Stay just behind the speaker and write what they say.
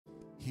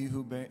He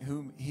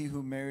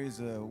who marries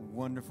a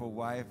wonderful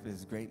wife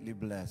is greatly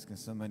blessed. Can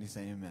somebody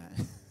say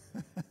amen?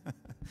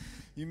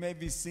 You may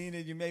be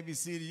seated. You may be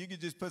seated. You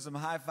could just put some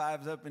high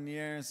fives up in the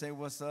air and say,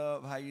 "What's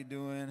up? How you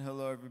doing?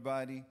 Hello,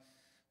 everybody."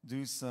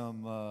 Do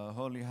some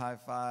holy high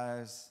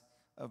fives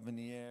up in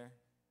the air.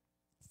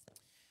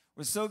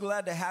 We're so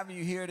glad to have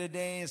you here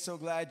today, and so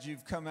glad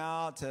you've come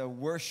out to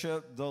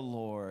worship the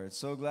Lord.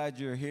 So glad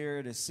you're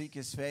here to seek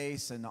His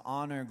face and to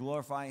honor and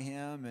glorify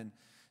Him and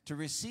to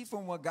receive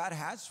from what God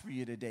has for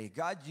you today.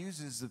 God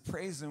uses the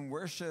praise and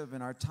worship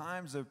in our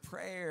times of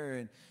prayer,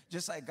 and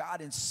just like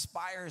God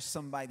inspires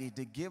somebody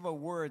to give a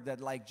word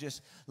that like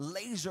just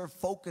laser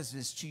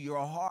focuses to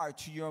your heart,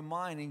 to your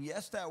mind, and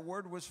yes, that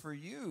word was for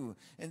you.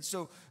 And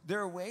so there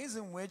are ways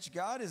in which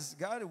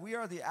we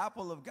are the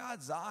apple of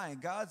God's eye,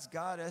 and God's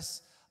got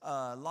us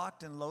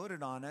locked and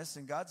loaded on us,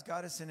 and God's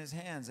got us in His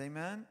hands.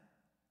 Amen.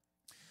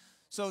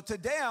 So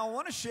today, I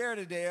want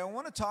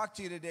to talk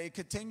to you today,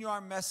 continue our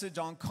message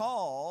on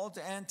called,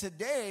 and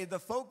today the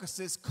focus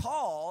is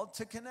called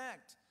to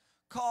connect.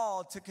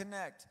 Called to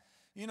connect.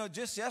 You know,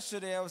 just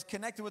yesterday I was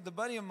connected with a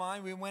buddy of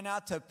mine. We went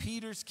out to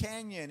Peters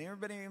Canyon.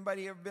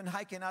 Anybody ever been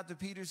hiking out to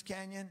Peters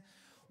Canyon?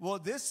 Well,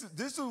 this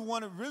was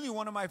one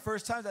of my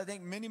first times. I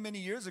think many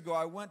years ago,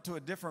 I went to a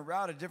different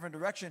route, a different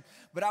direction.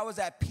 But I was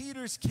at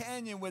Peters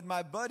Canyon with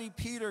my buddy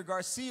Peter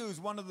Garcia, who's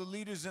one of the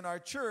leaders in our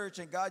church,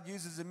 and God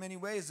uses in many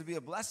ways to be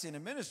a blessing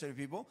and minister to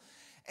people.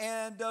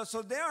 And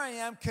so there I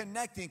am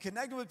connecting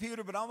with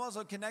Peter, but I'm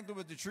also connected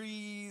with the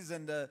trees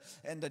and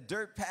the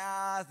dirt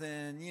path,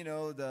 and you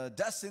know, the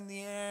dust in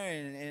the air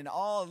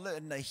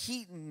and the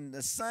heat and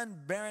the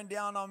sun bearing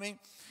down on me.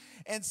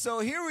 And so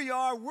here we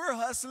are, we're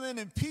hustling,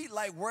 and Pete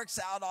like works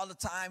out all the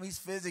time. He's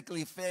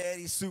physically fit,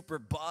 he's super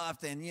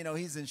buffed, and you know,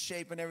 he's in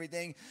shape and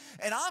everything.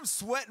 And I'm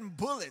sweating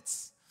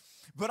bullets.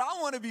 But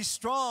I want to be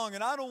strong,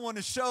 and I don't want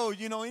to show,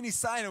 you know, any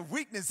sign of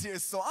weakness here.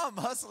 So I'm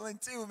hustling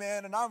too,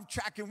 man, and I'm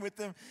tracking with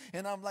him.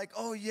 And I'm like,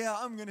 oh, yeah,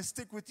 I'm going to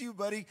stick with you,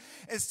 buddy.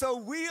 And so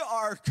we're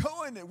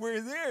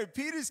there at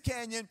Peters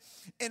Canyon,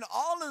 and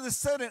all of a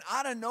sudden,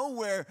 out of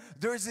nowhere,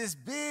 there's this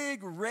big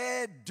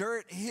red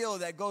dirt hill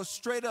that goes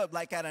straight up,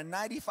 like at a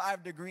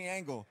 95-degree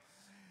angle.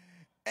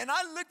 And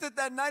I looked at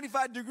that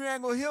 95-degree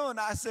angle hill, and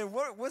I said,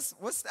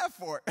 what's that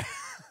for?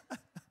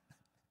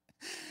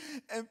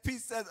 And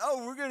Pete says,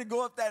 oh, we're going to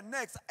go up that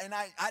next. And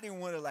I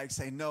didn't want to like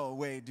say, no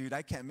way, dude,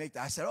 I can't make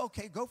that. I said,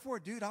 okay, go for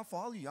it, dude. I'll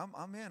follow you.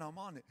 I'm in. I'm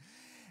on it.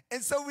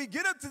 And so we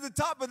get up to the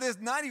top of this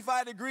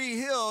 95-degree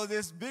hill,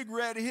 this big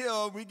red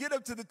hill. We get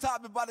up to the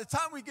top. And by the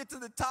time we get to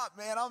the top,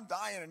 man, I'm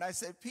dying. And I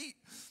said, Pete,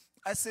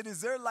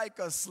 is there like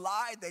a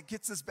slide that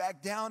gets us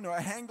back down to our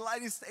hang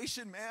gliding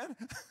station, man?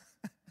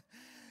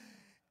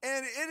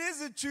 And it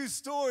is a true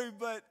story,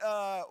 but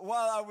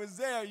while I was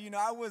there, you know,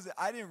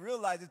 I didn't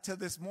realize it till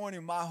this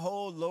morning. My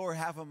whole lower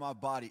half of my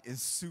body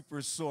is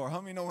super sore.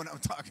 How many know what I'm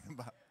talking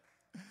about?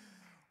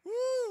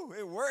 Woo,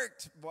 it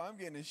worked. Boy, I'm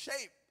getting in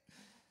shape.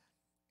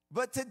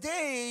 But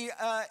today,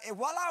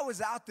 while I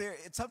was out there,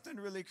 something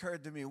really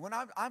occurred to me. When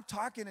I'm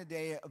talking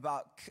today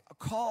about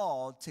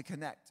called to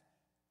connect.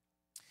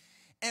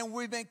 And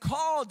we've been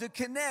called to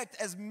connect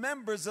as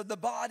members of the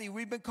body.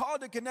 We've been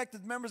called to connect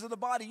as members of the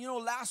body. You know,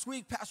 last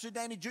week, Pastor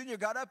Danny Jr.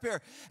 got up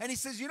here and he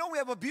says, you know, we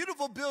have a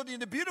beautiful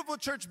building, a beautiful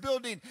church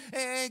building,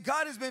 and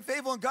God has been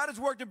faithful and God has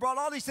worked and brought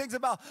all these things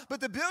about. But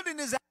the building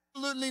is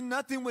absolutely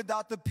nothing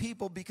without the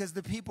people, because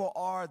the people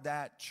are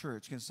that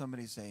church. Can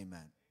somebody say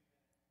amen?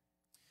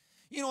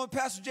 You know, when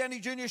Pastor Danny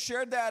Jr.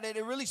 shared that,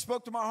 it really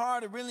spoke to my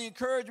heart. It really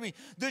encouraged me.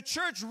 The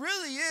church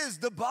really is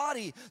the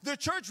body. The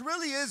church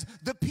really is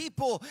the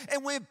people.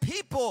 And when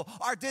people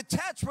are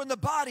detached from the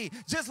body,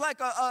 just like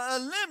a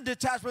limb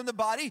detached from the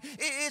body,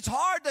 it's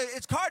hard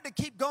to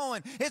keep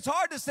going. It's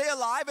hard to stay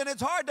alive, and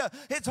it's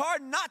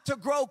hard not to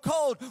grow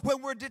cold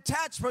when we're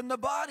detached from the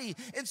body.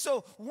 And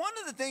so one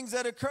of the things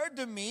that occurred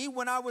to me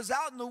when I was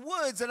out in the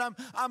woods, and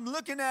I'm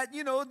looking at,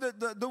 you know,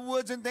 the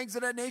woods and things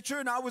of that nature,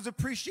 and I was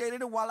appreciating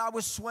it while I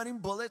was sweating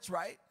bullets,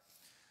 right?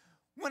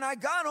 When I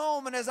got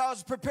home and as I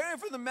was preparing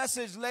for the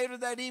message later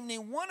that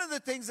evening, one of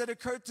the things that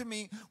occurred to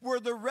me were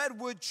the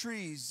redwood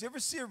trees. You ever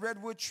see a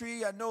redwood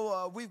tree? I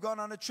know we've gone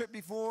on a trip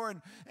before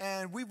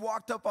and we've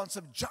walked up on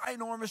some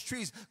ginormous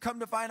trees. Come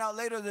to find out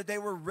later that they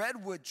were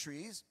redwood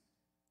trees.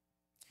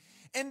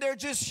 And they're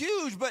just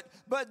huge, but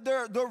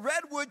they're the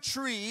redwood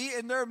tree,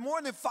 and there are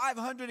more than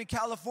 500 in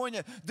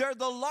California. They're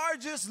the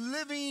largest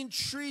living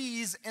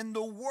trees in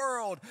the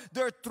world.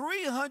 They're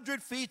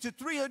 300 feet to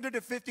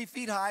 350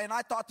 feet high, and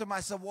I thought to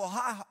myself, well,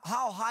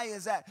 how high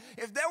is that?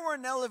 If there were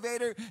an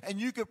elevator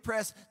and you could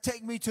press,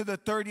 take me to the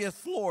 30th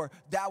floor,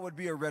 that would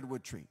be a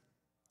redwood tree.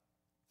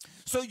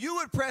 So you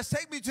would press,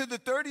 take me to the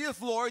 30th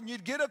floor, and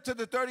you'd get up to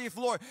the 30th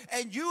floor,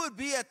 and you would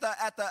be at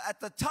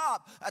the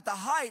top, at the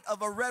height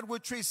of a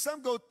redwood tree.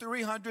 Some go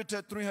 300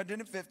 to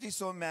 350,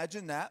 so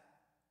imagine that.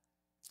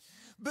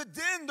 But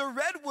then the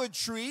redwood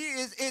tree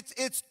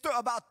it's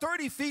about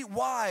 30 feet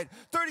wide.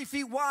 30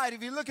 feet wide.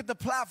 If you look at the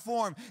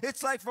platform,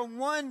 it's like from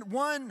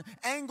one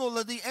angle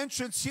of the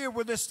entrance here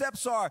where the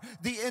steps are,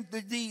 the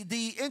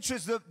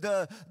entrance,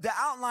 the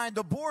outline,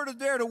 the border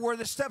there to where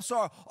the steps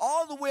are,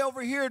 all the way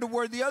over here to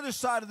where the other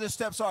side of the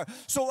steps are.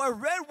 So a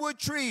redwood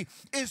tree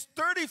is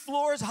 30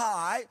 floors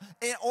high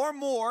or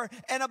more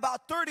and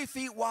about 30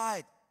 feet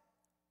wide.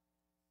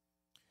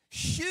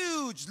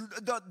 Huge,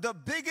 the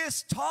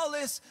biggest,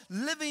 tallest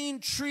living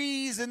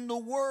trees in the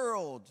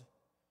world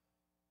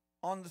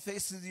on the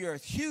face of the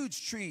earth.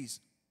 Huge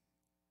trees.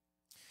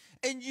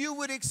 And you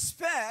would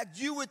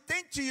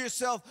think to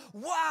yourself,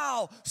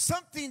 wow,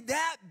 something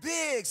that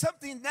big,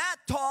 something that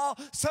tall,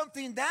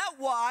 something that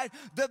wide,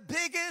 the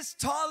biggest,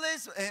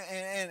 tallest,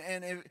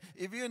 and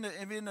if you're in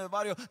the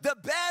audio, the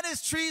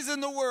baddest trees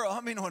in the world. How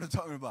many know what I'm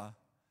talking about?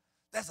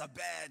 That's a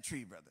bad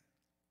tree, brother.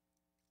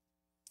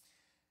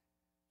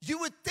 You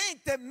would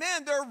think that,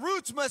 man, their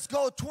roots must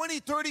go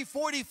 20, 30,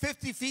 40,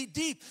 50 feet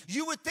deep.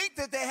 You would think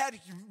that they had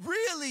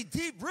really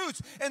deep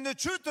roots. And the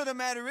truth of the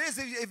matter is,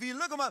 if you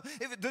look them up,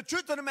 the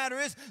truth of the matter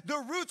is, the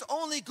roots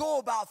only go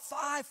about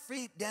 5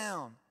 feet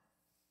down.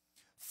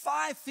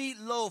 5 feet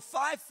low,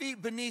 5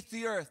 feet beneath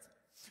the earth.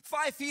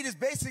 5 feet is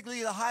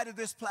basically the height of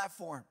this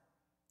platform.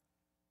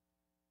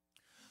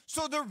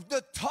 So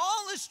the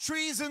tallest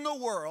trees in the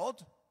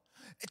world,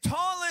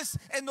 tallest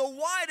and the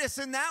widest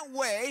in that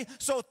way,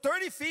 so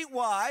 30 feet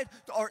wide,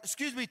 or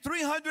excuse me,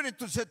 300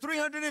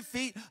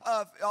 feet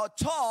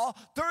tall,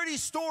 30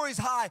 stories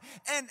high,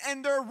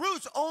 and their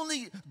roots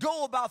only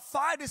go about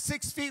 5 to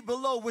 6 feet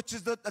below, which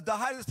is the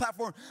height of this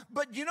platform.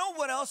 But you know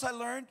what else I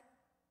learned?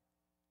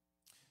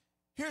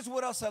 Here's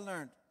what else I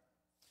learned.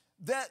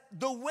 That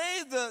the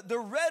way the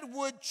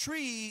redwood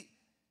tree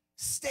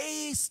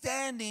stays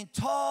standing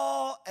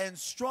tall and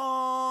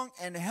strong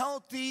and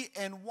healthy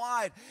and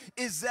wide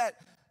is that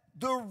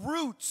the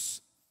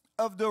roots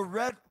of the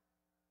redwood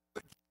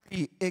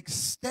tree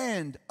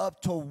extend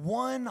up to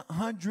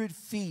 100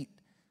 feet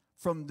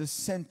from the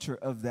center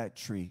of that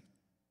tree.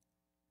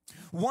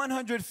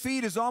 100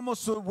 feet is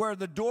almost where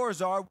the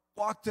doors are.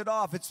 Walked it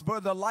off. It's where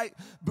the light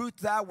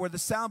booths out, where the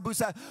sound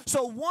booths out.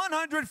 So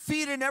 100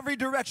 feet in every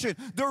direction.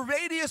 The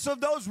radius of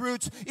those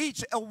roots,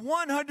 each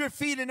 100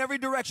 feet in every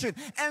direction.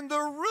 And the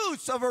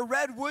roots of a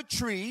redwood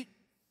tree,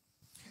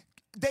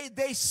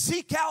 they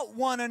seek out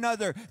one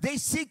another. They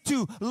seek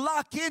to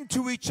lock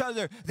into each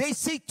other. They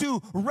seek to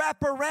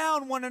wrap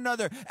around one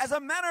another. As a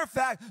matter of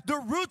fact, the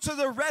roots of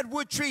the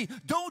redwood tree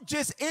don't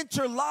just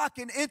interlock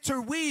and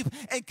interweave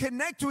and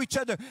connect to each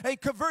other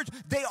and converge.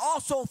 They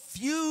also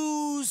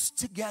fuse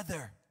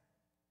together.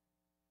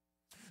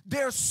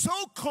 They're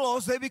so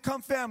close, they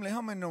become family.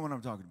 How many know what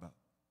I'm talking about?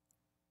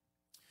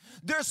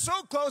 They're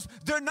so close,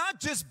 they're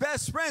not just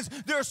best friends.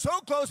 They're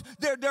so close,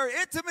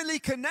 they're intimately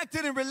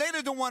connected and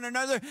related to one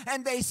another,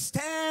 and they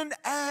stand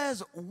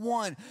as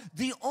one.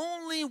 The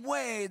only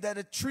way that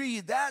a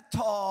tree that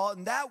tall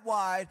and that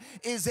wide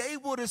is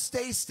able to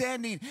stay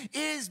standing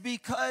is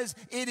because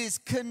it is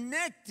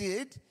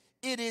connected,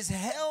 it is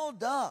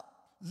held up,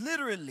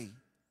 literally,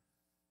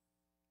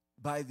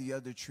 by the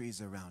other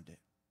trees around it.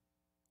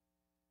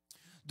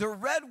 The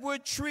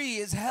redwood tree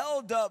is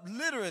held up,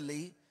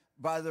 literally,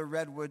 by the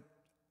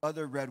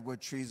other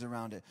redwood trees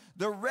around it.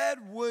 The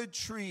redwood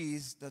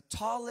trees, the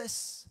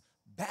tallest,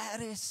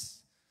 baddest,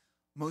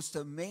 most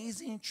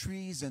amazing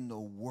trees in the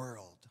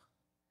world,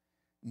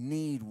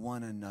 need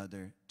one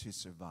another to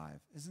survive.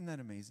 Isn't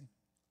that amazing?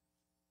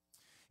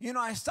 You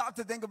know, I stopped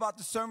to think about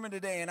the sermon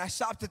today, and I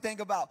stopped to think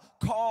about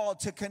call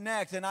to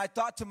connect, and I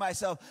thought to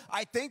myself,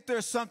 I think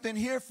there's something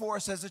here for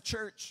us as a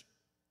church.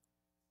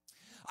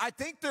 I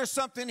think there's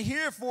something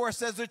here for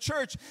us as a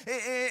church,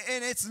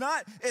 and it's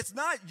not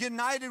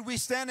united we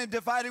stand and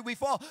divided we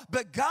fall,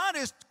 but God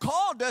has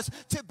called us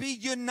to be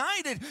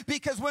united,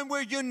 because when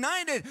we're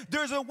united,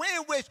 there's a way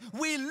in which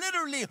we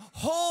literally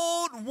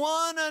hold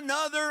one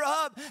another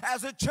up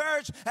as a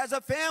church, as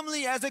a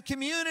family, as a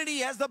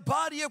community, as the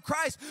body of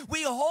Christ.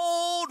 We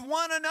hold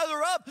one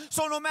another up,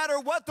 so no matter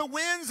what the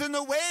winds and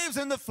the waves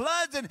and the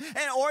floods and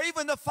or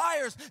even the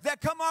fires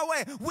that come our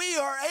way, we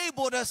are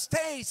able to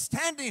stay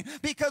standing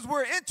because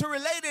we're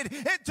interrelated,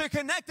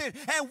 interconnected,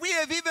 and we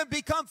have even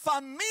become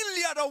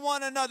familiar to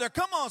one another.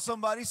 Come on,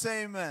 somebody,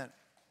 say amen.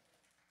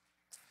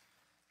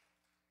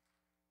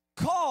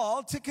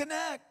 Called to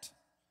connect.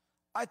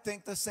 I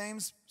think the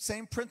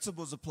same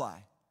principles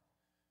apply.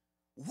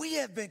 We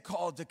have been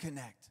called to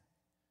connect.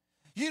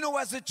 You know,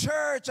 as a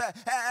church,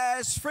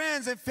 as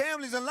friends and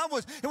families and loved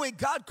ones, when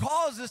God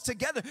calls us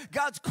together,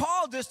 God's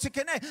called us to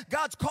connect.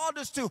 God's called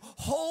us to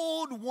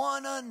hold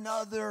one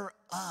another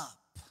up.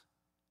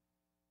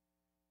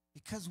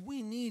 Because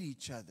we need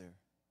each other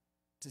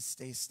to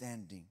stay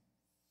standing.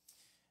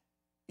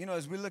 You know,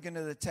 as we look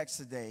into the text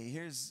today,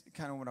 here's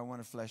kind of what I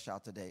want to flesh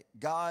out today.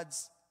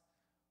 God's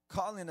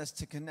calling us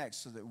to connect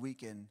so that we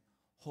can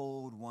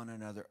hold one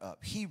another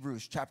up.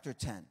 Hebrews chapter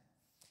 10.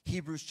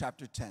 Hebrews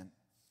chapter 10.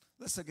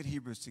 Let's look at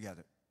Hebrews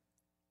together.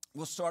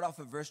 We'll start off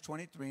at verse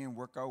 23 and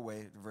work our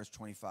way to verse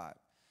 25.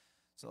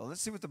 So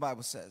let's see what the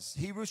Bible says.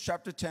 Hebrews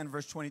chapter 10,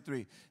 verse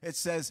 23. It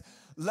says,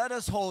 let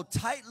us hold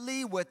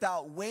tightly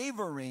without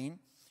wavering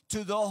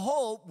to the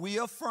hope we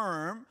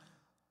affirm,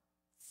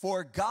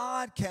 for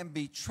God can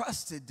be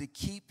trusted to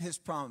keep his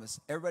promise.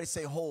 Everybody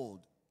say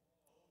hold.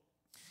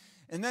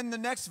 And then the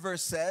next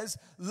verse says,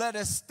 let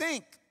us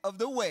think of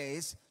the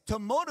ways to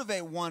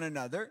motivate one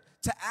another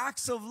to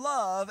acts of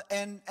love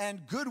and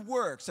good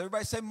works.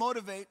 Everybody say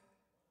motivate.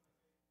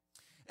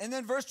 And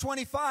then verse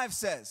 25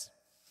 says,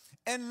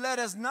 and let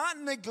us not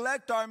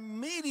neglect our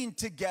meeting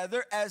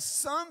together as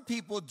some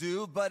people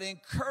do, but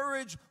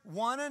encourage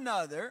one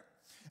another,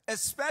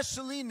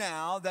 especially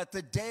now that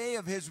the day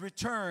of his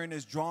return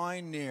is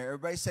drawing near.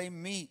 Everybody say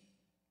meet.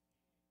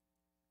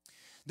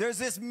 There's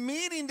this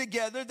meeting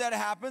together that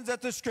happens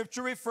that the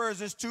scripture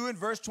refers us to in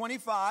verse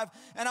 25.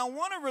 And I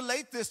want to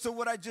relate this to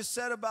what I just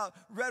said about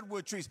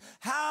redwood trees.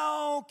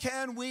 How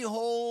can we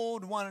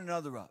hold one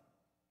another up?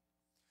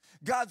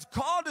 God's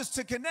called us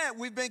to connect.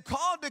 We've been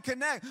called to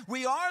connect.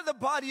 We are the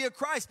body of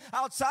Christ.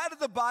 Outside of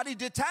the body,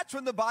 detached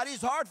from the body,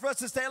 it's hard for us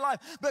to stay alive.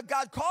 But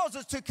God calls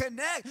us to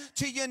connect,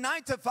 to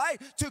unite, to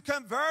fight, to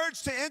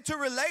converge, to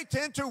interrelate,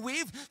 to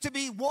interweave, to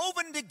be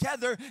woven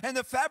together in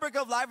the fabric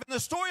of life, in the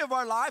story of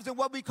our lives, and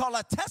what we call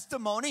a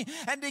testimony,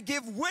 and to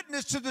give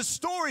witness to the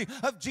story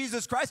of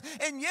Jesus Christ.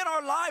 And yet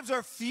our lives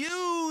are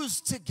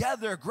fused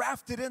together,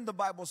 grafted in, the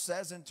Bible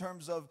says, in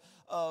terms of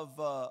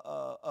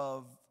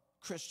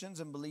Christians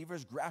and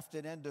believers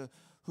grafted into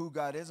who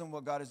God is and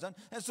what God has done.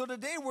 And so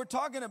today we're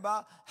talking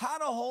about how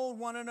to hold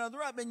one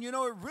another up. And you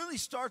know, it really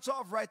starts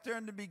off right there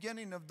in the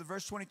beginning of the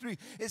verse 23.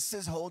 It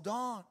says, hold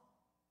on.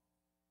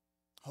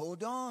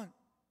 Hold on.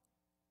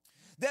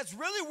 That's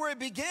really where it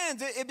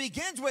begins. It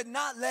begins with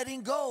not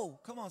letting go.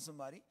 Come on,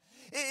 somebody.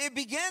 It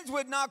begins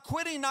with not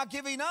quitting, not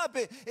giving up.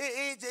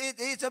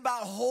 It's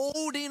about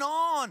holding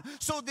on.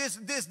 So this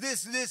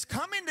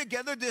coming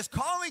together, this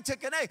calling to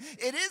connect,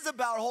 it is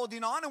about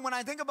holding on. And when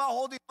I think about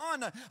holding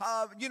on,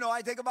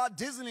 I think about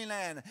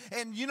Disneyland.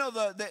 And you know,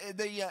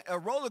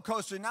 the roller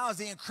coaster now is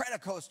the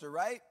Incredicoaster,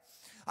 right?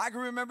 I can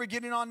remember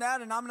getting on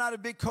that, and I'm not a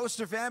big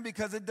coaster fan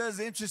because it does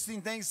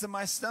interesting things to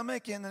my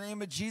stomach. In the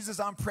name of Jesus,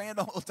 I'm praying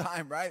the whole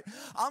time, right?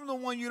 I'm the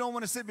one you don't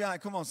want to sit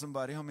behind. Come on,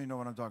 somebody. How many know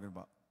what I'm talking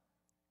about?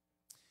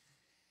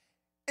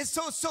 And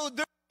so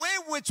the way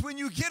in which when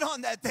you get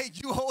on that thing,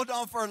 you hold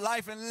on for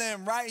life and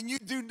limb, right? And you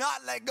do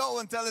not let go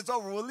until it's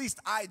over. Well, at least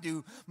I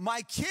do.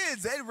 My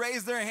kids, they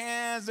raise their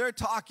hands. They're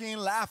talking,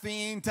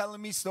 laughing,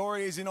 telling me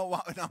stories, you know,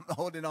 while I'm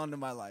holding on to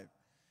my life.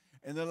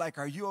 And they're like,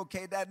 are you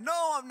okay, Dad?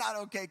 No, I'm not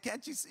okay.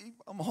 Can't you see?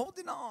 I'm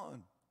holding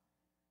on.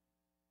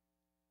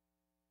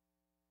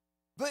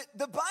 But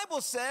the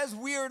Bible says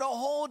we are to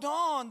hold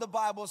on, the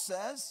Bible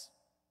says.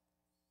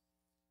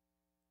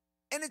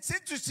 And it's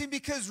interesting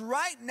because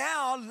right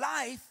now,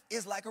 life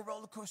is like a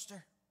roller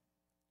coaster.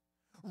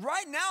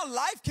 Right now,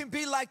 life can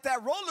be like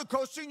that roller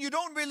coaster, and you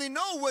don't really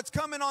know what's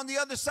coming on the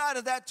other side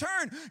of that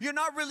turn. You're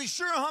not really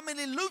sure how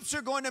many loops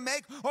you're going to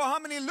make or how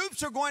many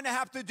loops you're going to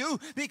have to do,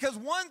 because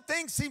one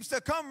thing seems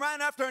to come right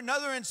after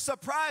another and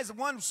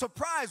one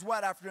surprise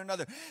right after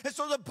another. And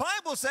so the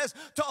Bible says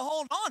to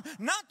hold on,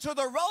 not to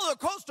the roller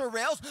coaster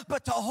rails,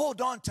 but to hold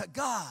on to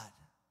God.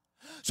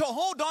 So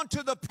hold on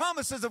to the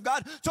promises of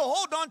God, to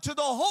hold on to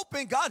the hope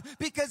in God,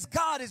 because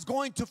God is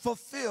going to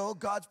fulfill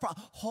God's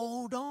promise.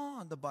 Hold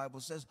on, the Bible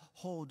says,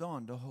 hold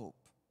on to hope.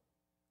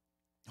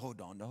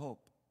 Hold on to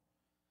hope.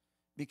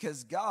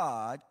 Because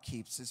God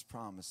keeps his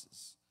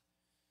promises.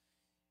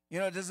 You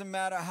know, it doesn't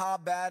matter how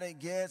bad it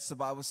gets, the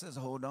Bible says,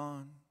 hold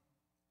on.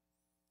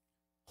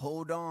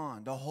 Hold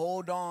on, to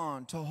hold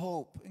on to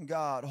hope in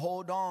God.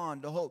 Hold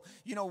on to hope.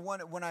 You know,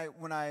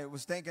 when I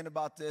was thinking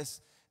about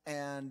this,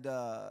 and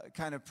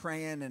kind of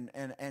praying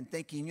and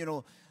thinking, you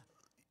know,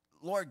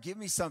 Lord, give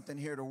me something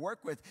here to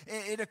work with.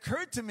 It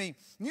occurred to me,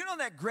 you know,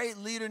 that great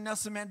leader,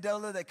 Nelson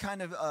Mandela, that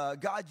kind of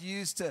God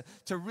used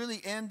to really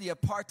end the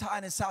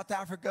apartheid in South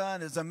Africa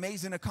and his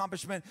amazing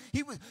accomplishment.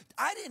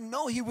 I didn't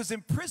know he was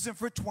in prison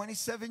for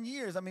 27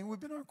 years. I mean,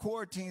 we've been on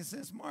quarantine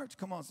since March.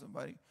 Come on,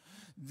 somebody.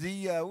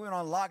 We went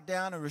on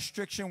lockdown and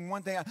restriction.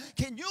 One thing.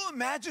 Can you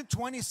imagine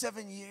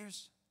 27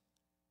 years?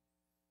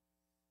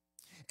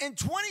 In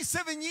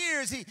 27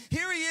 years,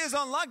 here he is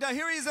on lockdown,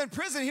 here he is in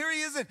prison, here he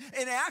is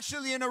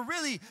actually in a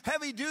really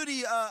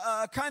heavy-duty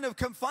kind of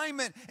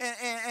confinement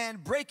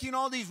and breaking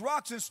all these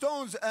rocks and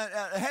stones,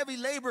 heavy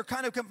labor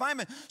kind of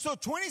confinement. So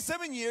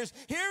 27 years,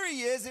 here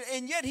he is,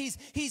 and yet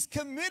he's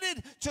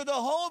committed to the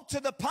hope, to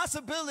the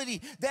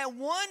possibility that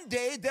one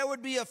day there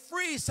would be a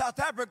free South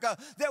Africa,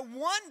 that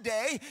one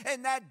day,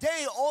 and that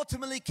day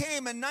ultimately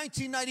came in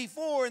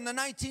 1994, in the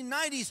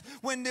 1990s,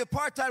 when the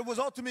apartheid was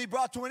ultimately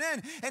brought to an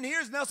end. And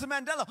here's Nelson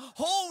Mandela,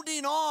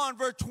 holding on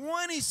for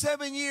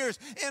 27 years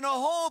in a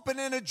hope and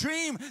in a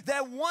dream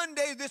that one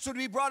day this would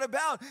be brought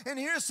about. And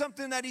here's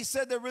something that he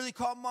said that really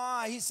caught my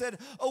eye. He said,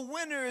 a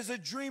winner is a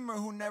dreamer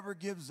who never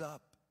gives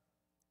up.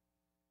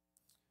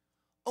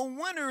 A A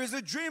winner is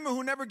a dreamer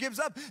who never gives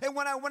up. And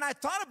when I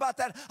thought about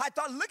that, I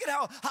thought, look at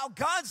how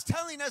God's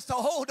telling us to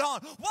hold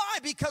on. Why?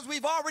 Because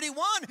we've already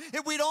won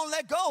if we don't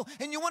let go.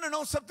 And you want to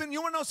know something?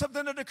 You want to know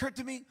something that occurred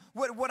to me?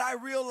 What I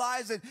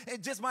realized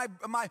and just my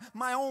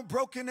own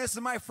brokenness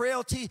and my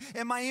frailty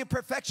and my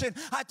imperfection.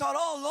 I thought,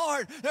 oh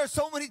Lord, there's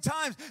so many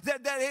times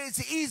that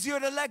it's easier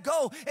to let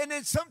go. And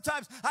then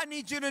sometimes I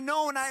need you to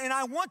know, and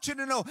I want you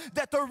to know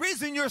that the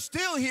reason you're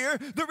still here,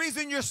 the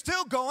reason you're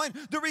still going,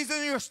 the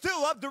reason you're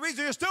still up, the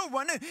reason you're still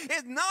running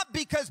is not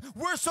because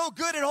we're so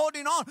good at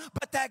holding on,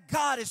 but that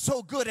God is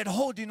so good at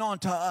holding on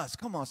to us.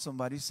 Come on,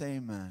 somebody, say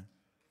amen.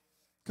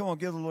 Come on,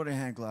 give the Lord a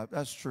hand clap.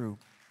 That's true.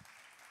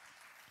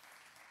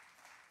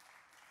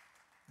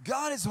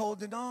 God is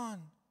holding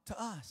on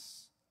to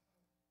us.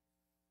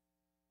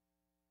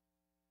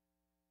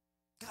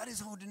 God is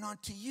holding on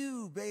to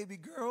you, baby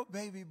girl,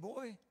 baby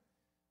boy.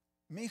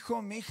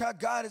 Mijo, mija,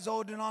 God is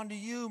holding on to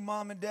you,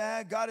 mom and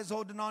dad. God is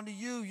holding on to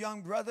you,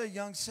 young brother,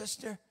 young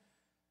sister.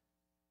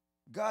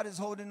 God is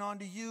holding on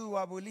to you,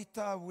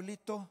 abuelita,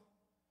 abuelito.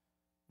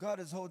 God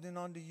is holding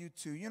on to you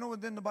too. You know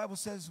what then the Bible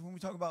says when we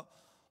talk about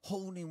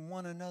holding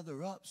one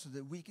another up so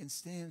that we can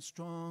stand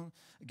strong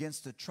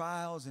against the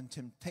trials and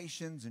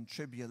temptations and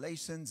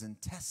tribulations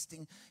and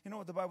testing. You know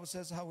what the Bible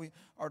says, how we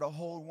are to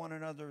hold one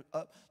another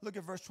up? Look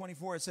at verse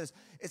 24. It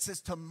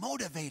says to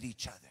motivate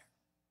each other.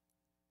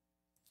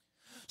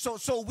 So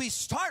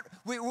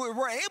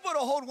we're able to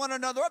hold one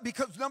another up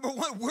because, number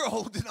one, we're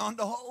holding on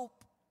to hope.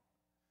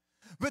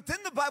 But then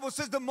the Bible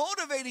says to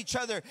motivate each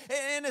other.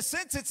 In a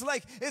sense, it's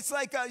like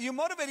you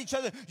motivate each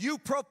other. You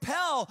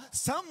propel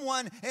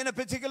someone in a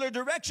particular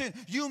direction.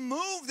 You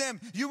move them.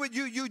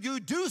 You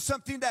do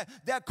something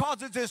that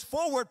causes this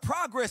forward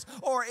progress,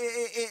 or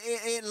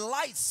it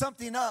lights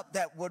something up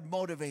that would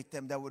motivate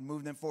them, that would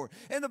move them forward.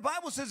 And the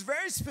Bible says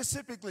very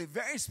specifically,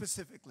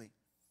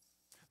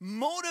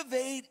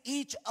 motivate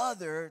each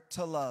other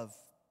to love.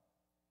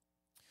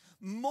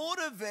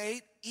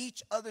 Motivate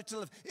each other to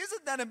love.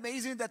 Isn't that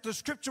amazing that the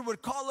scripture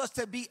would call us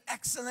to be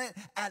excellent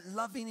at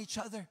loving each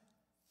other?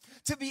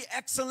 To be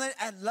excellent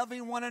at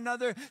loving one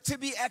another, to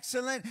be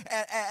excellent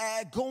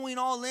at going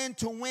all in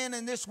to win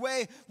in this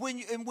way. When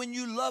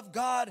you love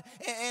God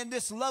and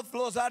this love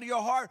flows out of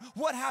your heart,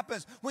 what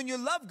happens? When you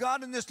love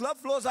God and this love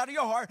flows out of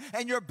your heart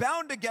and you're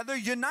bound together,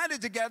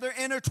 united together,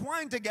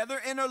 intertwined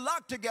together,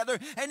 interlocked together,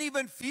 and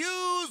even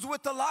fused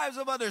with the lives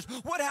of others,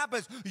 what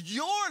happens?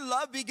 Your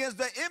love begins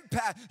to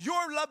impact.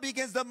 Your love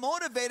begins to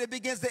motivate. It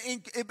begins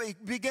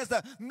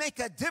to make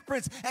a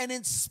difference and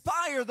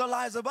inspire the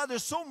lives of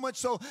others, so much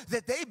so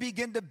that they begin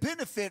to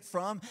benefit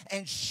from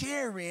and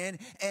share in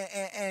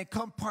and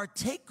come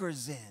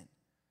partakers in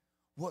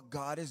what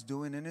God is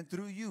doing in and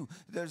through you.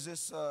 There's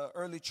this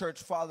early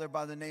church father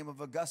by the name of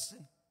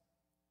Augustine.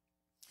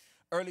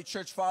 Early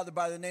church father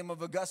by the name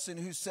of Augustine,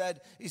 who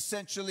said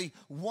essentially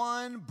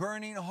one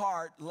burning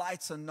heart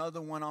lights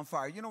another one on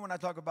fire. You know, when I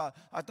thought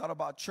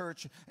about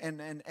church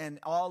and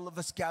all of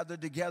us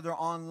gathered together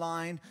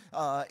online,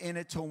 in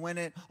it to win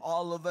it,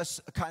 all of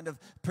us kind of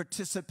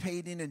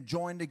participating and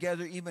joined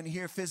together, even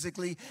here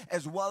physically,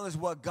 as well as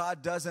what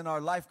God does in our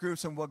life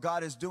groups and what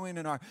God is doing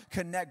in our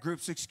connect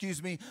groups,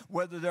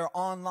 whether they're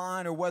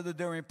online or whether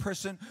they're in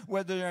person,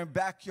 whether they're in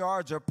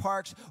backyards or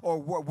parks, or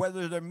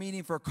whether they're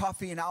meeting for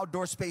coffee in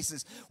outdoor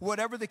spaces.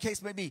 Whatever the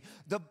case may be,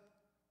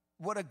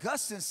 what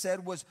Augustine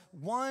said was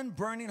one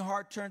burning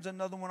heart turns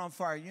another one on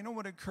fire. You know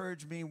what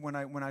encouraged me when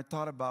I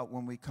thought about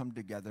when we come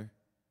together?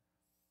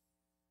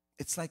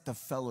 It's like the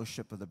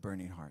fellowship of the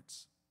burning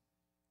hearts.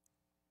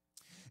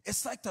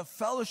 It's like the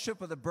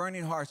fellowship of the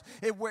burning hearts.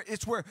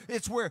 It's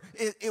where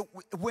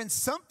when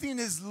something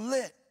is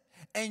lit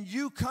and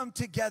you come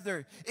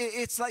together,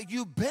 it's like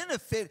you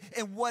benefit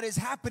in what is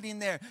happening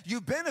there. You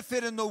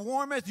benefit in the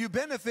warmth. You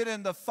benefit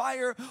in the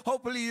fire.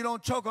 Hopefully you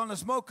don't choke on the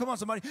smoke. Come on,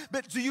 somebody.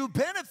 But you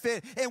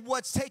benefit in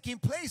what's taking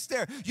place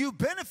there. You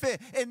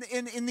benefit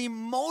in the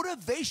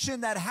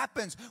motivation that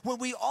happens when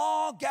we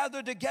all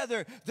gather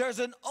together. There's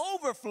an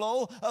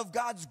overflow of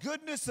God's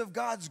goodness, of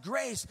God's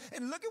grace.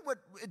 And look at what,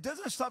 it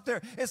doesn't stop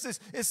there. It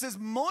says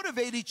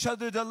motivate each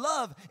other to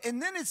love.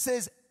 And then it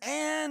says,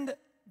 and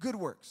good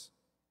works.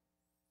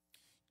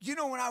 You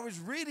know, when I was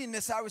reading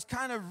this, I was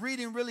kind of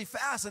reading really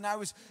fast, and I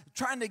was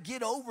trying to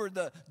get over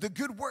the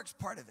good works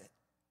part of it.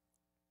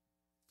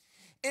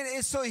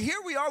 And so here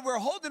we are, we're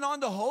holding on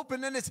to hope,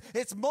 and then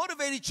it's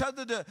motivate each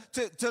other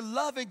to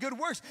love and good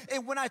works.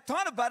 And when I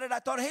thought about it, I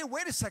thought, hey,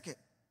 wait a second.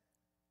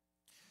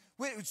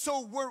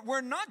 So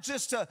we're not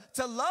just to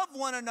love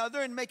one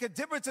another and make a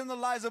difference in the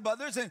lives of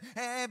others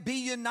and be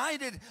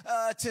united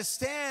to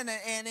stand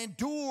and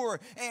endure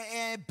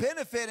and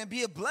benefit and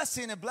be a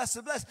blessing and bless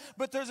the blessed.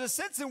 But there's a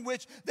sense in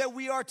which that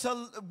we are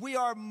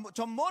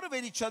to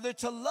motivate each other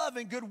to love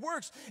and good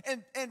works.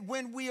 And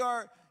when we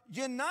are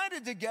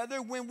united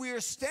together, when we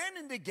are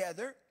standing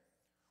together,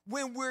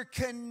 when we're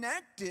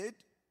connected,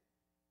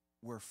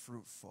 we're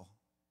fruitful.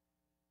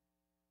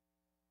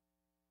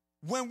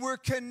 When we're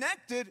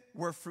connected,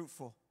 we're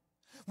fruitful.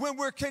 When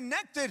we're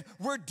connected,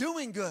 we're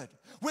doing good.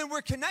 When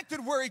we're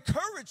connected, we're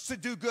encouraged to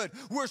do good.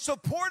 We're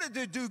supported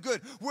to do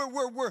good.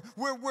 We're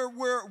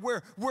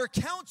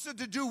counseled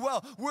to do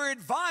well. We're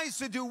advised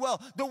to do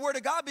well. The Word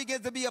of God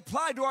begins to be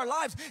applied to our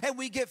lives, and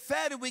we get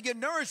fed and we get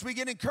nourished, we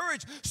get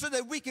encouraged so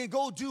that we can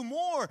go do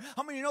more.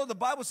 How many know the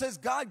Bible says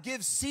God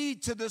gives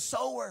seed to the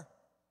sower?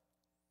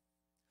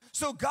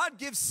 So God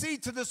gives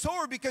seed to the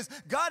sower because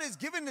God is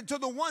giving it to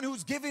the one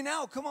who's giving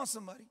out. Come on,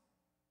 somebody.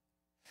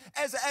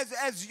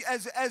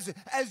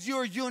 As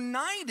you're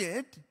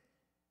united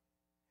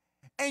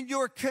and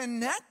you're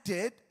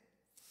connected,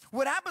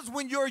 what happens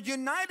when you're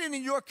united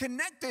and you're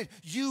connected?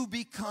 You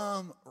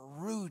become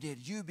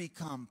rooted. You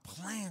become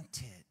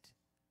planted.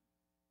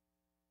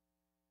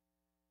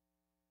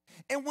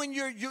 And when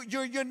you're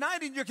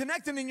united, you're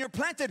connected, and you're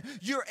planted,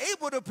 you're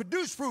able to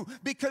produce fruit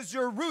because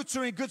your roots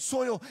are in good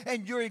soil,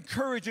 and you're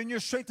encouraged and you're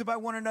strengthened by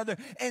one another.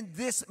 And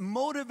this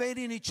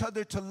motivating each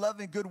other to love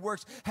and good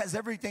works has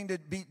everything to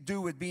do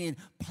with being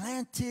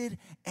planted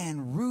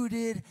and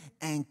rooted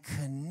and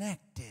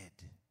connected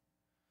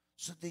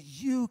so that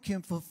you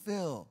can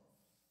fulfill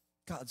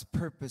God's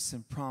purpose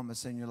and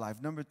promise in your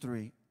life. Number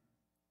 3,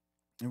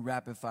 in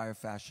rapid fire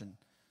fashion,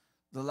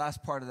 the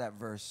last part of that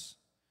verse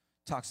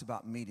talks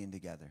about meeting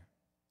together.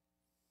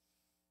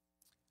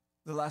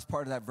 The last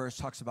part of that verse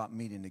talks about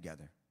meeting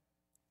together.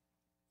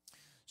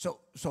 So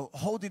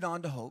holding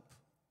on to hope,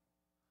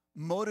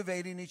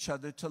 motivating each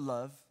other to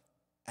love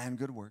and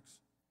good works.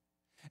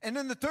 And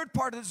then the third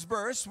part of this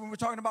verse, when we're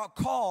talking about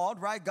called,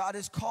 right? God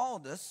has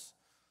called us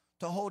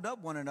to hold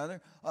up one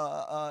another.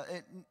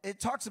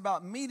 It talks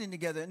about meeting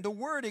together. And the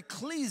word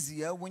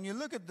ecclesia, when you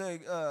look at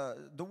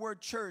the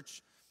word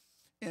church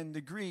in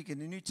the Greek, in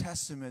the New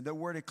Testament, the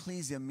word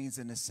ecclesia means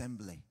an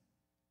assembly.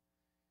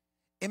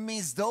 It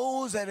means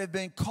those that have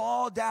been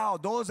called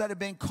out, those that have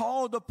been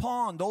called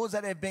upon, those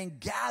that have been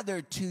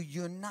gathered to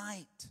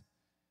unite.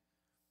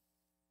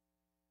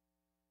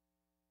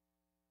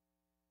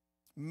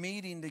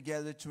 Meeting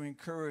together to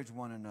encourage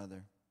one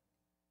another.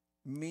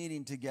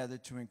 Meeting together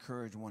to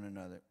encourage one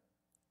another.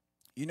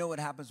 You know what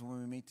happens when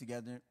we meet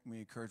together, we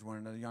encourage one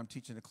another? I'm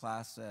teaching a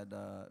class at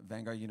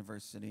Vanguard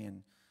University,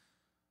 and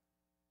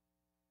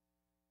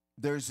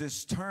there's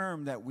this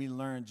term that we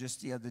learned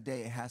just the other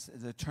day.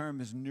 The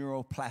term is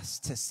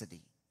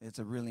neuroplasticity. It's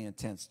a really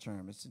intense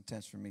term. It's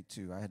intense for me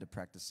too. I had to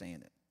practice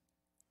saying it.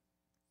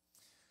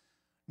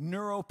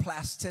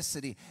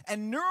 Neuroplasticity.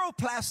 And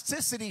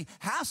neuroplasticity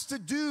has to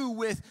do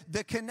with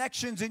the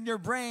connections in your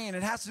brain.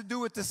 It has to do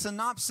with the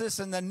synapses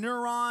and the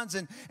neurons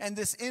and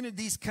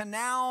these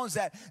canals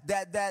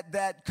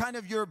that kind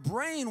of your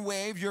brain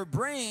wave, your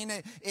brain,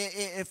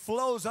 it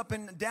flows up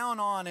and down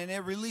on, and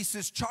it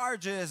releases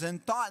charges,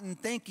 and thought and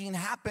thinking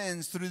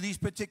happens through these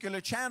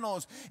particular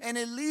channels, and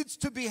it leads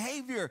to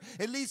behavior.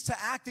 It leads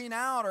to acting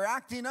out or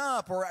acting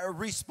up or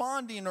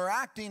responding or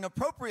acting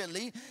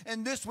appropriately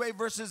in this way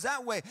versus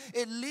that way.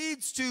 It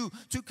leads to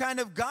kind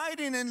of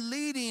guiding and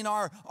leading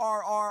our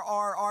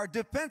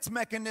defense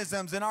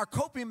mechanisms and our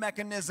coping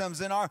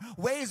mechanisms and our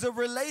ways of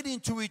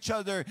relating to each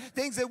other.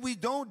 Things that we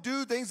don't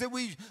do, things that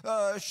we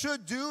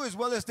should do, as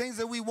well as things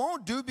that we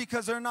won't do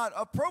because they're not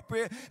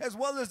appropriate, as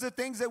well as the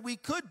things that we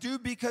could do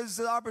because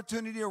the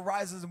opportunity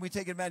arises and we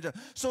take advantage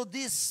of. So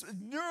this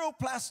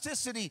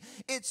neuroplasticity,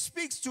 it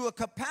speaks to a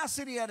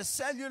capacity at a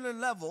cellular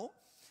level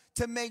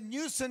to make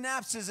new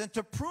synapses and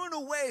to prune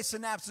away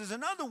synapses.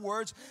 In other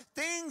words,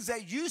 things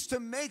that used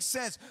to make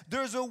sense,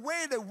 there's a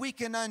way that we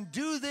can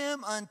undo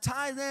them,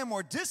 untie them,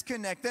 or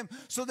disconnect them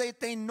so that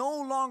they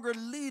no longer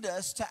lead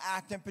us to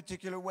act in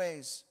particular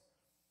ways.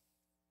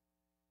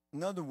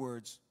 In other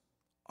words,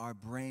 our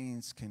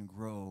brains can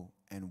grow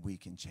and we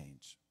can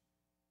change.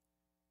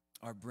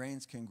 Our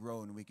brains can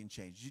grow and we can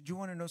change. Do you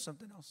want to know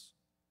something else?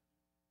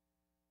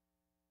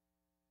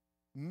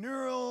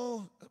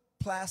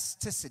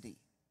 Neuroplasticity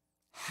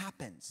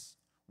happens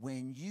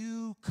when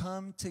you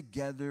come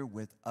together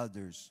with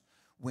others,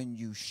 when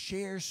you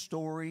share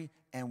story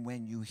and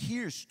when you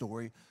hear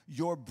story.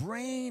 Your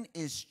brain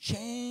is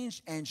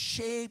changed and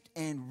shaped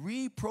and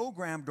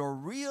reprogrammed or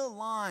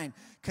realigned.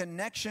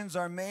 Connections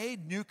are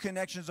made, new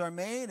connections are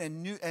made,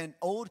 and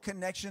old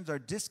connections are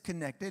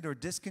disconnected or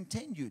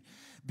discontinued.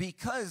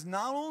 Because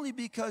not only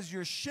because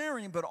you're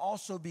sharing, but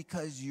also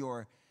because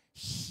you're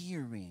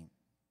hearing.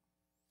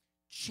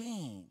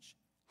 Change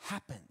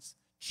happens.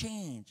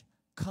 Change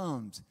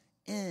comes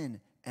in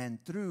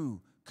and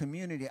through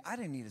community. I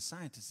didn't need a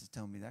scientist to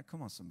tell me that.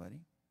 Come on, somebody.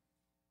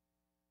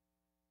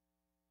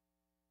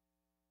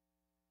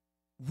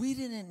 We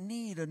didn't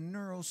need a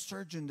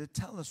neurosurgeon to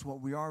tell us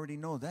what we already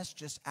know. That's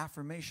just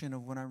affirmation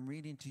of what I'm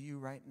reading to you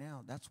right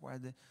now. That's why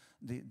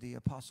the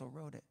apostle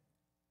wrote it.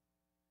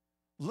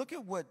 Look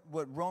at what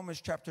Romans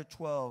chapter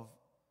 12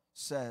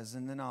 says,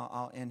 and then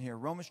I'll end here.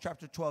 Romans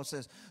chapter 12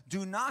 says,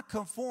 do not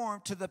conform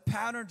to the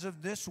patterns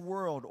of this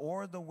world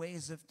or the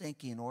ways of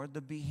thinking or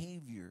the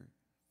behavior,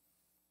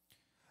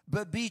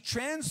 but be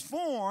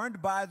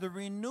transformed by the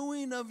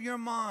renewing of your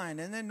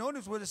mind. And then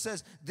notice what it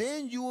says,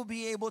 then you will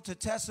be able to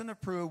test and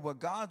approve what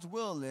God's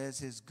will is,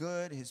 his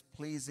good, his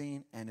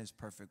pleasing, and his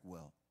perfect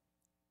will.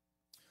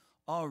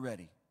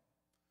 already,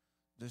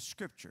 the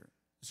scripture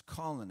is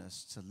calling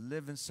us to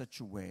live in such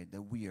a way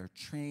that we are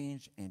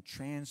changed and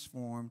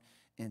transformed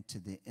into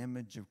the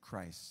image of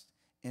Christ,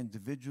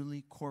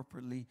 individually,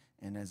 corporately,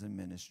 and as a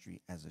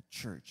ministry, as a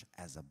church,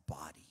 as a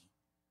body.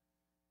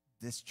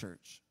 This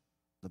church,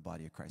 the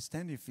body of Christ.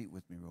 Stand to your feet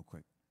with me real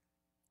quick.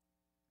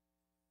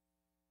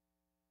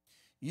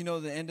 You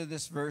know, the end of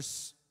this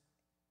verse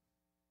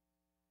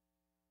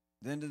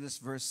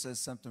says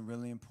something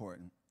really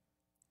important.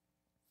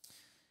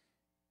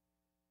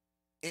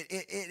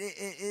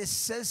 It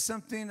says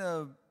something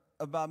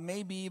about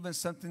maybe even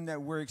something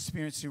that we're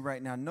experiencing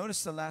right now.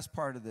 Notice the last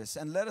part of this.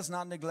 And let us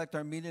not neglect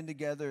our meeting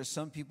together as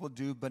some people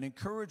do, but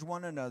encourage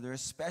one another,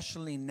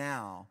 especially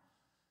now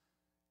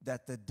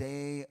that the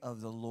day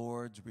of the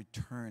Lord's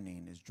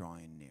returning is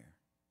drawing near.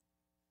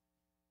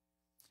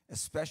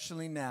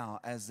 Especially now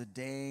as the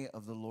day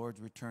of the Lord's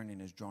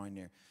returning is drawing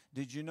near.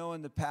 Did you know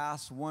in the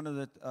past, one of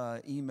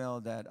the email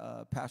that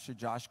Pastor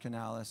Josh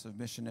Canales of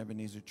Mission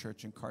Ebenezer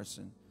Church in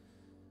Carson,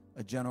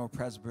 a general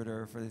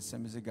presbyter for the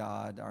Assemblies of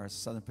God, our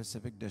Southern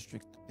Pacific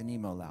District, an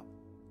email out.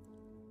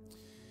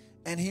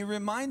 And he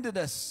reminded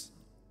us,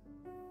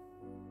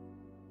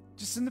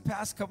 just in the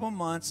past couple of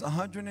months,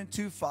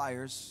 102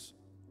 fires,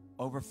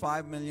 over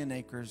 5 million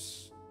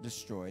acres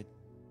destroyed.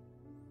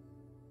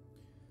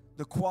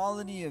 The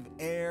quality of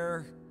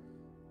air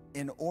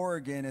in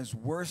Oregon is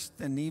worse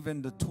than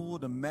even the tool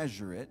to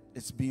measure it.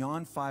 It's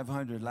beyond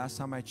 500. Last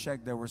time I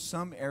checked, there were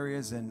some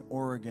areas in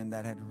Oregon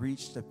that had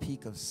reached a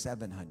peak of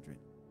 700.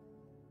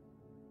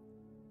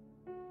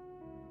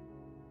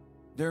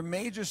 There are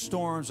major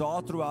storms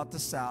all throughout the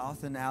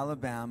South, in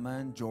Alabama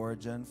and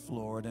Georgia and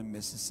Florida and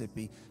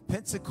Mississippi.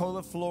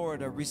 Pensacola,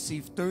 Florida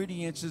received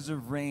 30 inches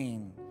of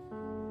rain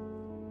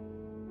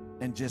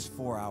in just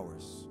 4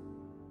 hours.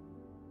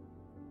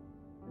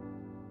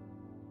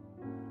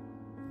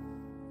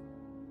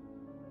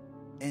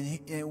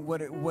 And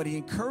what he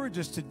encouraged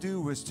us to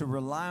do was to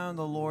rely on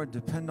the Lord,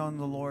 depend on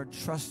the Lord,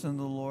 trust in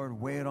the Lord,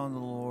 wait on the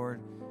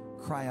Lord,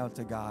 cry out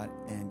to God,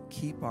 and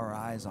keep our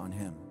eyes on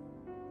him.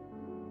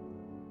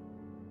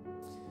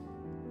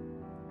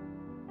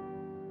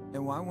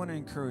 And I want to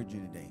encourage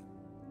you today.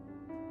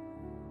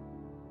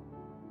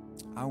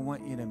 I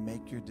want you to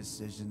make your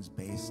decisions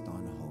based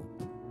on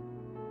hope.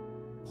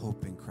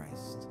 Hope in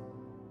Christ.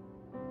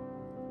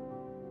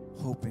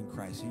 Hope in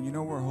Christ. And you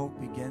know where hope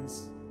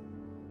begins?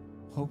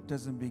 Hope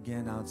doesn't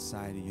begin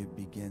outside of you. It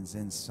begins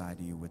inside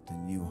of you with the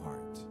new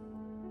heart.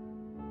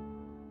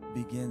 It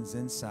begins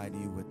inside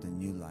of you with the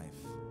new life.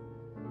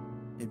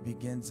 It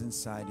begins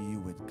inside of you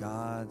with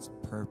God's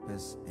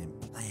purpose and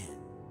plan.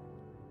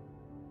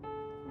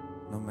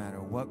 No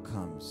matter what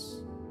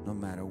comes, no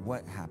matter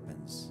what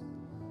happens,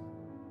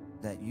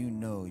 that you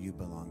know you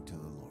belong to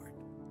the Lord.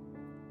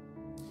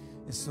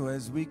 And so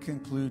as we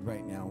conclude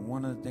right now,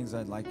 one of the things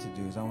I'd like to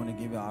do is I want to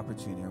give you an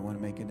opportunity. I want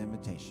to make an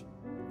invitation.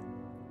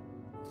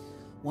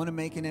 Want to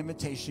make an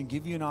invitation,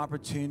 give you an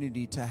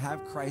opportunity to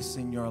have Christ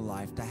in your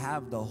life, to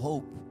have the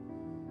hope.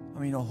 I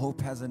mean,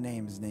 hope has a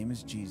name. His name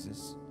is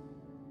Jesus.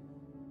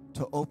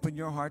 To open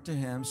your heart to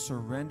him,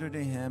 surrender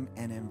to him,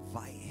 and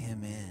invite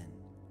him in.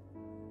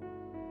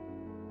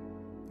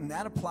 And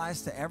that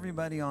applies to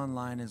everybody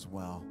online as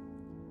well.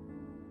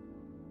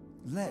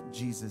 Let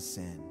Jesus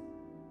in.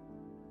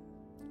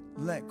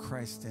 Let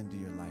Christ into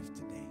your life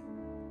today.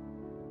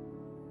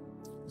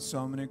 So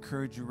I'm going to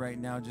encourage you right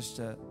now just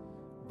to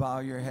bow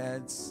your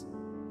heads,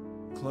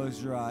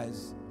 close your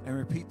eyes, and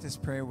repeat this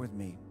prayer with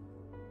me.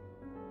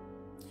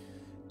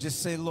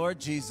 Just say, Lord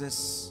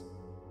Jesus,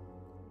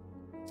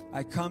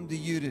 I come to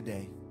you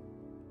today.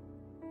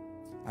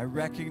 I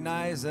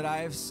recognize that I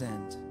have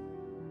sinned,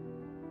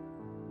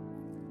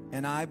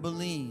 and I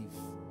believe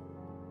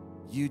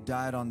you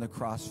died on the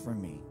cross for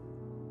me.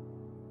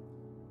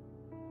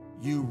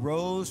 You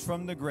rose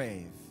from the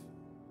grave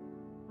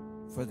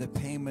for the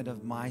payment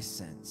of my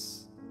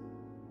sins.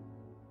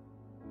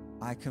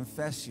 I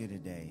confess you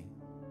today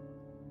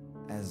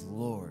as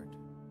Lord,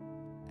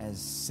 as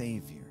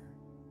Savior.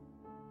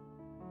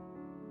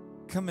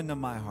 Come into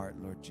my heart,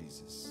 Lord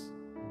Jesus.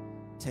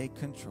 Take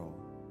control.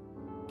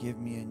 Give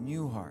me a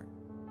new heart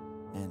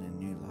and a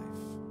new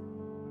life.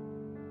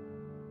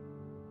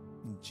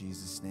 In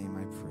Jesus' name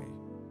I pray.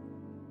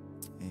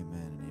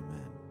 Amen and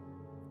amen.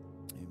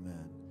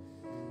 Amen.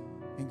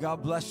 And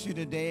God bless you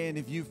today. And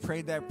if you've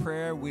prayed that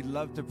prayer, we'd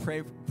love to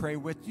pray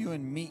with you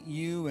and meet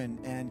you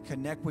and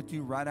connect with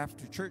you right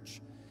after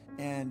church.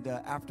 And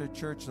after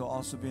church, there'll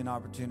also be an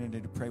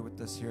opportunity to pray with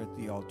us here at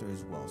the altar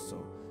as well.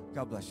 So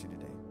God bless you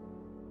today.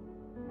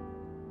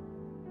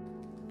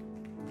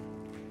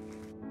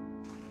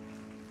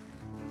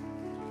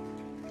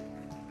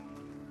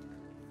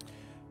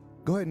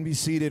 Go ahead and be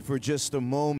seated for just a moment.